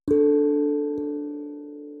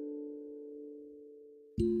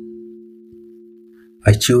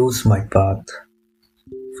I chose my path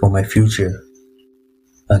for my future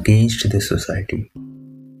against this society.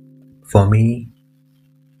 For me,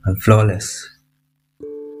 I'm flawless.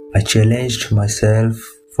 I challenged myself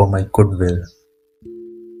for my goodwill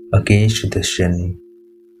against this journey.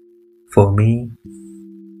 For me,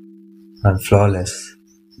 I'm flawless.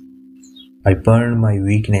 I burned my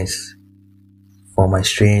weakness for my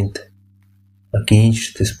strength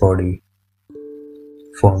against this body.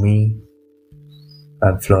 For me,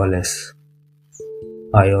 I'm flawless.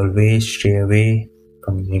 I always stay away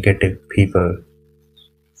from negative people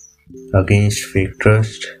against fake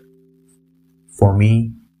trust. For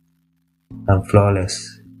me, I'm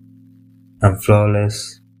flawless. I'm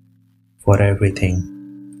flawless for everything.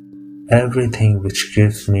 Everything which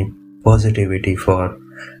gives me positivity for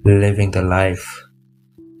living the life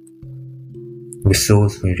which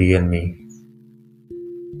shows me real me,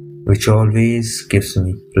 which always gives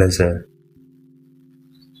me pleasure.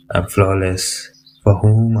 I'm flawless for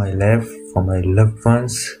whom I live, for my loved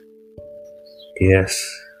ones. Yes,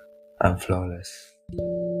 I'm flawless.